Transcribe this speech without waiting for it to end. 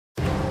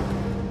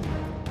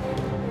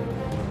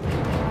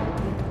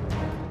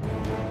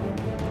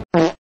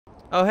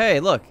Oh, hey,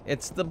 look.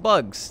 It's the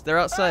bugs. They're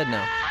outside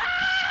now.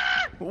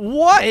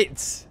 What?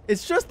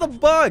 It's just the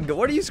bug.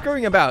 What are you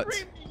screaming about?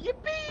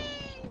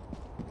 Yippee!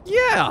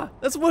 Yeah,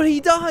 that's what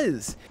he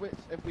does.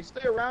 If we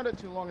stay around it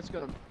too long, it's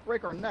gonna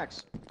break our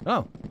necks.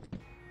 Oh.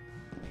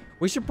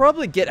 We should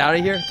probably get out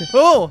of here.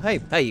 Oh, hey,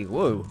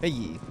 whoa, hey.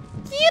 You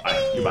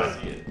might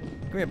see it.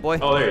 Come here, boy.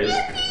 Oh, there it is.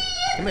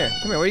 Come here.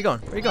 Where are you going?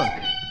 Where are you going?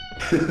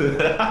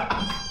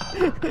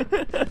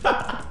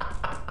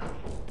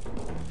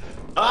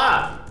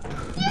 Ah!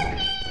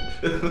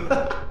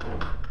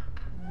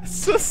 It's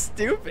so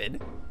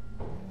stupid.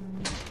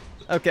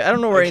 Okay, I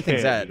don't know where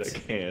anything's at. I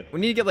can't.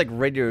 We need to get like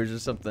radios or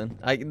something.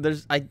 I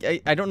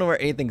don't know where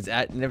anything's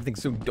at, and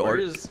everything's so dark.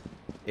 Where's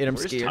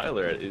scared.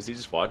 Tyler at? Is he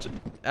just watching?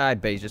 I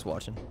bet he's just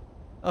watching.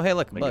 Oh, hey,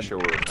 look, Making bug. sure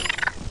we're.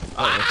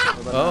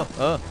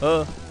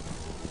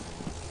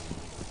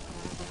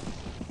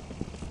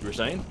 You were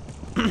saying?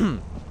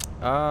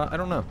 I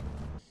don't know.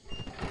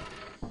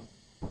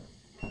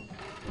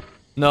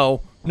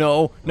 No,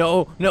 no,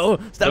 no, no!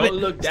 Stop it! Don't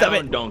look Stop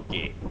down, it!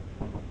 donkey.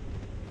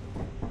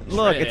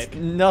 Look, it's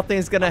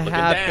nothing's gonna Looking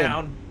happen.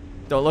 down.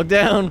 Don't look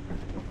down.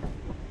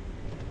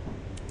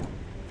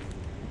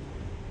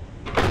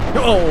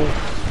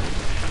 Oh!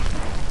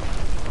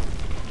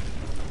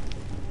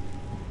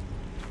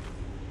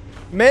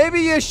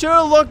 Maybe you should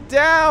have looked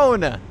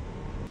down.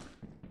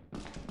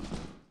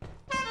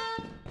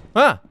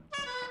 Huh?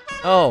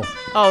 Oh,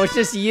 it's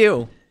just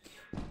you.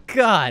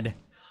 God,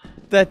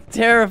 that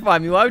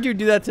terrified me. Why would you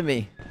do that to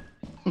me?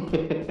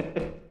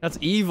 That's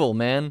evil,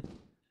 man.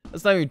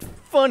 That's not even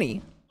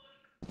funny.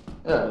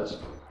 Yeah, it is.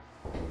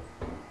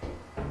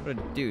 What a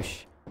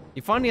douche.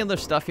 You find any other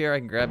stuff here I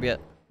can grab yet?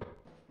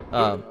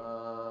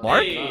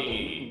 Mark?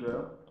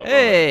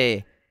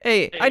 Hey.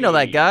 Hey, I know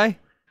that guy.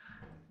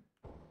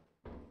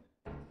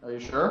 Are you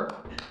sure?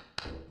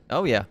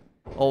 Oh yeah.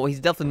 Oh,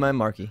 he's definitely my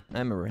Marky. I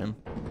remember him.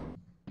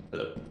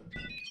 Hello.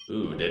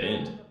 Ooh, dead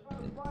end.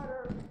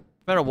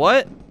 Found a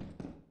what?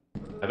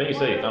 I think you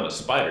said you found a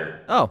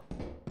spider. Oh.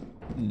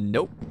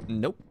 Nope.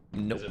 Nope.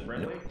 Nope. Is it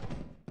friendly?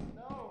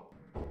 No.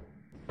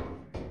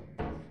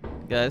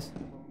 Guys.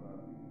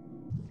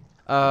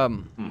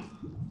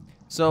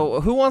 So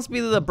who wants to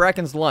be the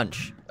Bracken's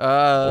lunch?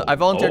 I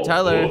volunteered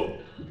Tyler. Oh.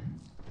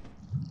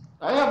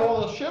 I have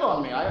all the shit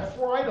on me. I have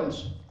 4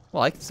 items.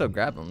 Well, I can still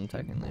grab them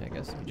technically, I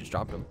guess. You just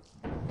dropped them.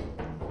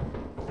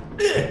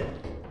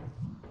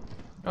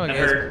 Oh, That guys.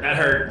 hurt. That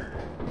hurt.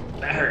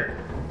 That hurt.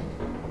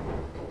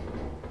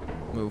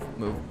 Move.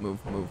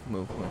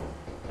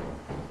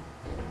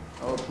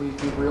 Oh, please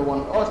be the real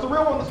one. Oh, it's the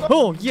real one.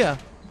 Oh yeah.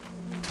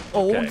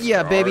 Oh Okay,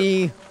 yeah, there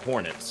baby. are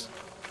Hornets.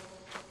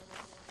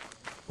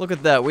 Look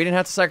at that. We didn't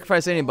have to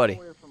sacrifice anybody.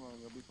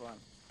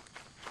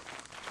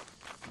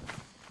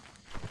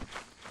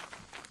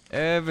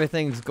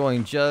 Everything's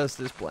going just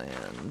as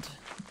planned.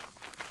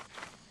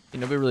 You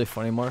know, it'd be really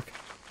funny, Mark,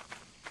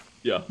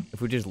 Yeah. if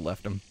we just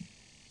left him.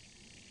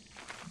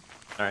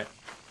 All right.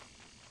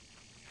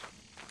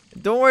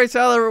 Don't worry,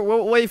 Tyler.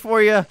 We'll wait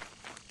for you.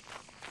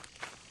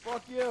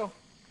 Fuck you.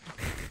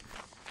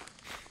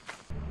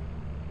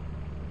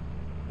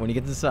 When you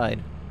get to the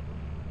side,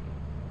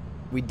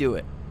 we do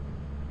it.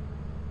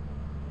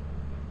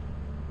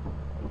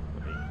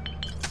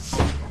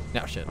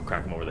 Now, shit.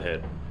 Crack him over the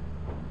head.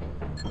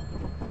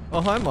 Oh,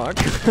 hi, Mark.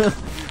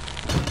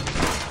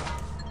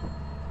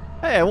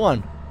 Hey, I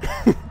won.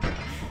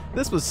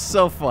 This was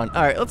so fun.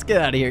 All right, let's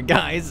get out of here,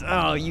 guys.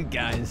 Oh, you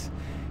guys.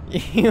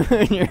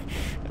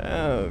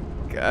 Oh,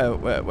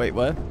 God. Wait,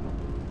 what?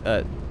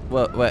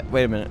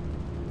 Wait a minute.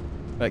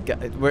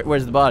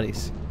 Where's the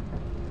bodies?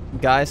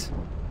 Guys?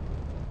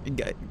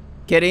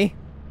 Kitty?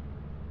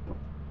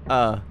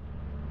 God.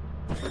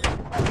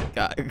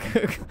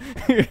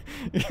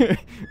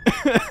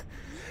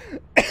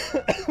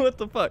 What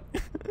the fuck?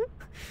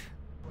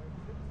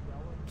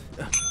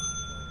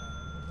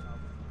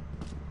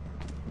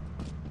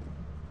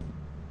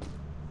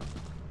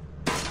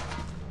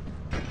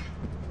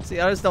 See,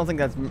 I just don't think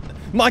that's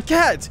my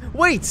cat.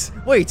 Wait.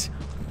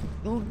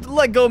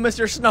 Let go,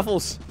 Mr.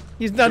 Snuffles.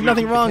 He's done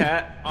nothing wrong.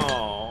 Cat?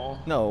 Oh.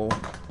 No.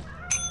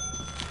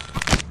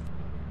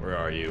 Where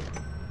are you?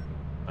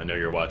 I know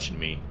you're watching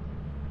me.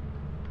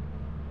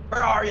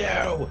 Where are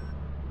you?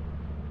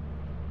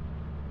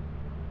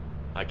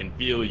 I can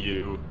feel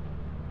you.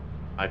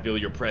 I feel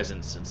your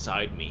presence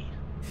inside me.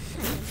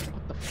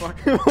 What the fuck?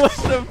 What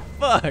the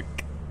fuck?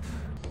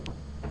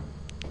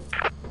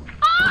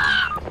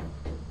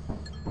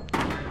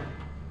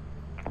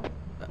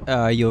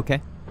 Are you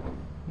okay?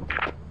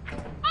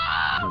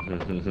 I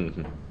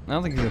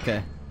don't think he's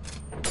okay.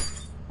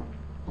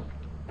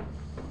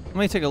 Let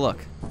me take a look.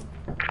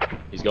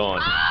 He's gone.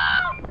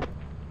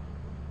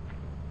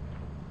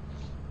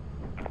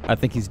 I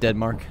think he's dead,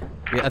 Mark.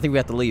 I think we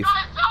have to leave.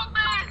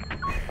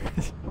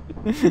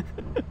 It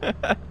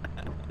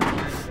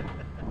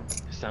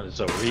sounded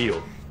so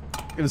real.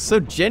 It was so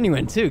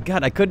genuine too.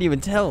 God, I couldn't even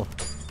tell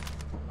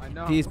I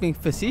know. if he's being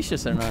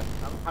facetious or not.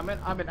 I'm an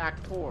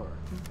actor.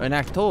 An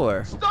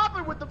actor. Stop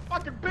it with the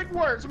fucking big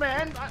words,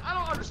 man. I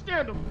don't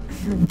understand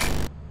them.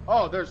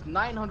 Oh, there's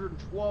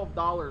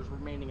 $912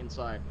 remaining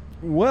inside.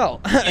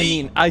 Well, I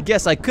mean, I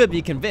guess I could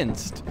be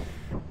convinced.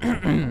 Whee!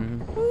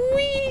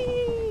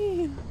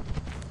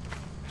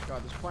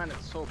 God, this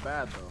planet's so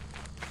bad, though.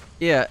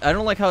 Yeah, I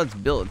don't like how it's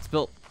built. It's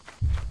built.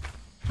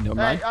 Never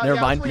mind. yeah, Never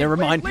let's mind. leave, Never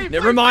leave, mind. leave,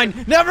 Never leave.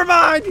 mind. Never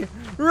mind.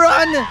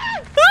 Run!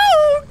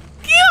 Oh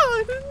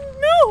God!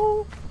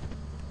 No!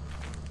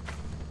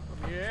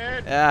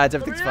 Yeah.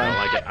 Everything's I fine. don't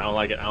like it. I don't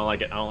like it. I don't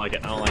like it. I don't like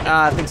it. I don't like it.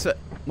 I think so.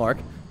 Mark.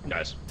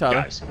 Guys.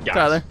 Tyler. Guys.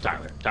 Tyler.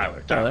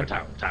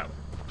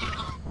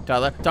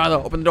 Tyler,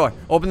 open the door.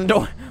 Open the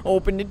door.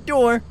 Open the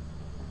door.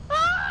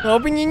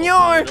 Open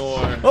your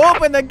door.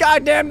 Open the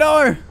goddamn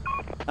door.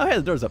 Oh, hey,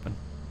 the door's open.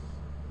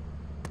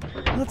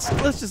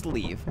 Let's just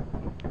leave.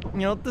 You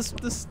know, this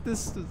is,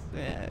 you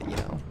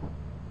know,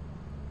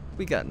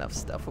 we got enough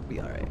stuff. We'll be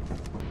all right.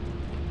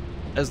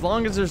 As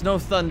long as there's no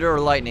thunder or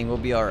lightning, we'll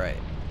be all right.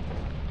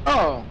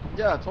 Oh,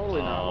 yeah,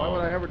 totally not. Why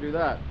would I ever do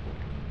that?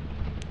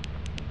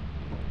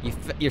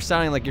 You're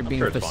sounding like you're being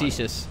sure it's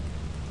facetious.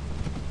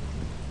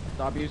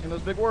 Stop using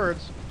those big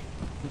words.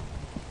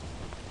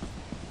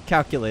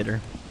 Calculator.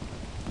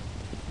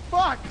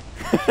 Fuck!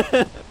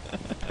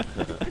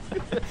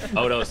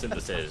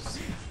 Photosynthesis.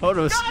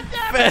 Photos. God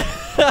damn it!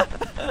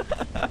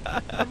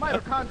 The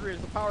mitochondria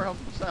is the powerhouse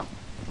itself.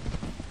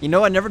 You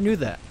know, I never knew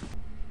that.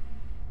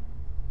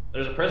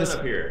 There's a present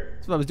up here.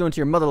 That's what I was doing to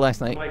your mother last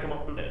night. Somebody come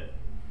open it.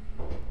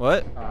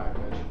 What? Alright,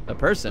 bitch. A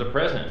person? It's a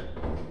present.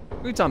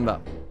 What are you talking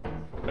about?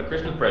 A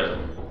Christmas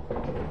present.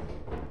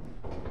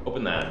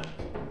 Open that.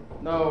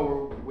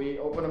 No, we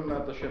open them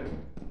at the ship.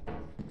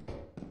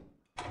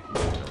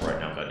 Right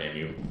now, goddamn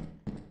you.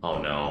 Oh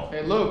no.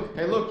 Hey Luke,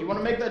 you want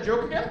to make that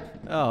joke again?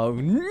 Oh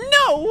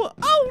no!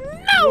 Oh You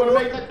want to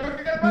no! make that joke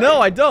again, buddy? No,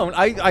 I don't.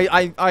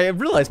 I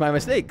realize my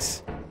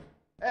mistakes.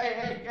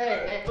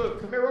 Hey,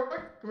 Luke, come here real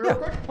quick.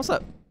 Yeah. What's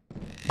up?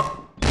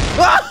 Oh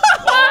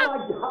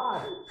my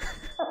god!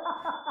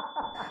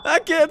 I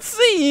can't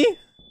see.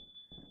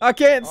 I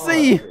can't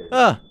see.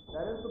 That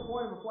is the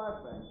point of a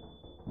flashbang.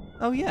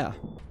 Oh yeah.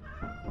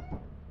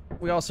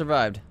 We all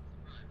survived.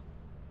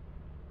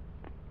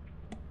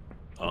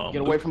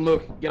 Get away from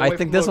Luke. Get away I from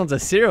think this Luke. one's a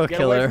serial Get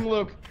killer. away from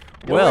Luke.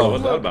 Well,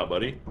 what's that about,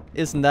 buddy?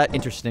 isn't that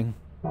interesting?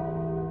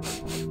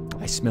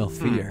 I smell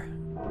fear.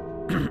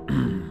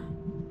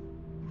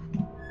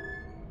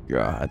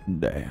 God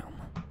damn.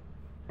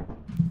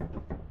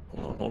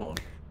 Hold on.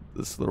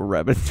 This little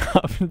rabbit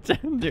hopping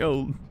down the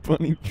old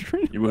bunny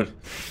tree. You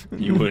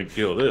wouldn't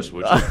kill this,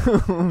 would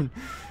you?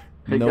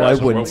 Hey No, guys,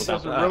 I wouldn't.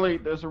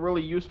 There's a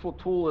really useful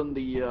tool in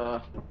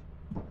the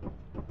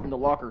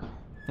locker.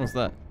 What's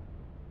that?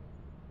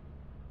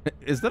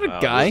 Is that a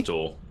Wow, guy? this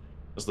tool.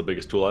 That's the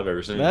biggest tool I've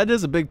ever seen. That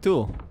is a big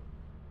tool.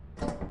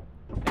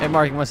 Hey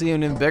Mark, you want to see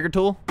an even bigger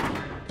tool?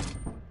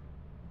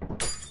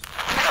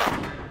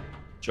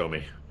 Show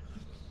me.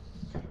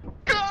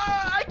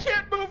 I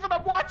can't move and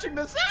I'm watching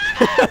this.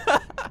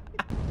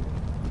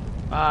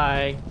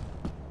 Bye.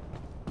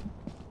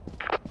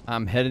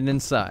 I'm headed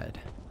inside.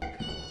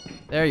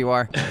 There you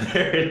are.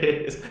 There it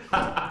is.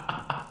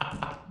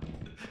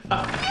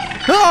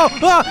 Oh!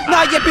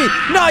 Not Yippee!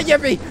 Not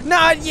Yippee!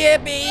 Not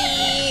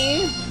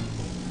Yippee!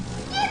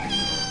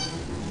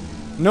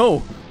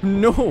 No!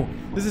 No!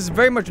 This is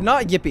very much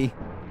not Yippee.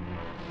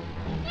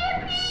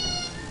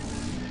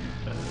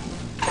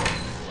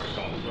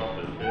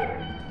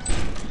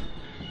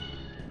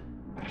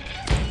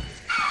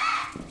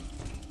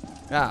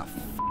 Ah.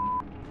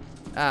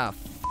 Ah.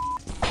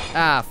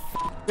 Ah.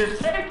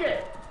 Just take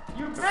it,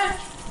 you bitch.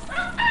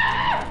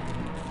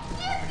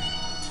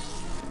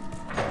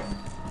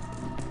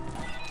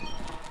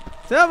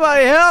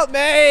 Somebody help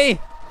me!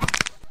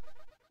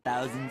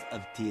 Thousands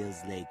of tears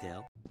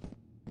later.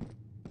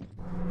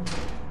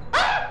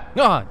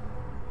 God.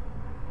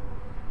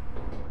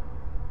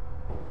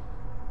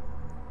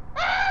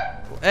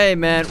 Hey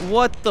man,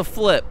 what the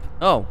flip?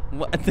 Oh,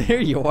 what? There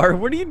you are.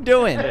 What are you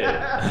doing?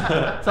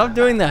 Stop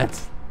doing that.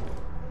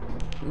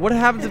 What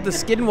happens if the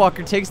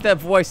skinwalker takes that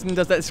voice and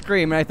does that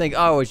scream and I think,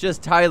 oh, it's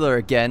just Tyler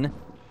again,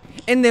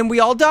 and then we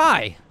all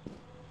die?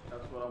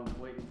 That's what I'm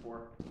waiting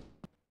for.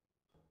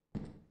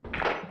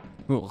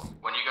 Ugh.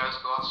 When you guys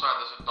go outside,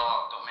 there's a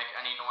dog. Don't make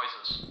any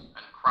noises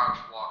and crouch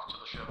walk to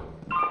the ship.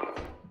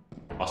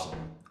 Awesome.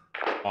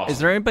 Is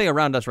there anybody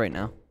around us right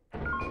now?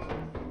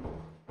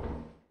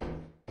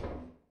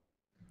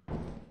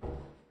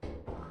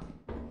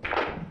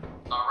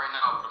 Not right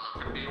now, but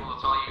I'm gonna be able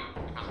to tell you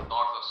because the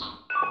dog listen.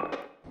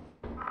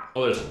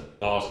 Oh, there's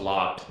door's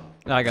locked.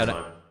 No, I got it.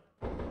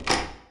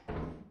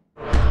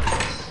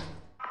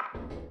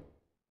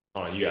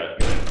 Oh, you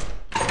got it.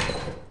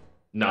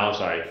 No, I'm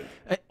sorry.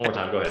 One more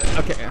time, go ahead.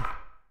 Okay.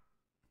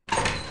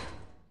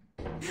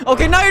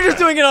 Okay, now you're just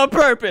doing it on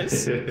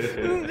purpose.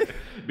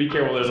 Be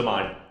careful, there's a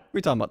mine. What are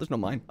you talking about? There's no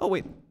mine. Oh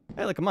wait,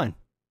 I like a mine.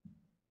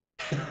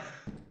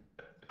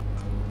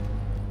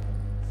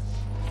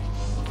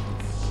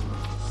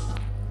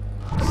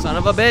 Son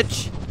of a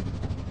bitch.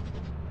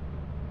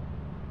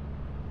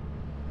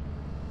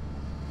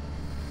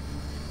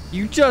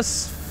 You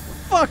just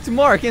fucked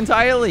Mark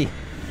entirely.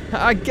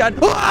 I got.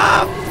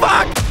 Ah,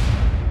 fuck!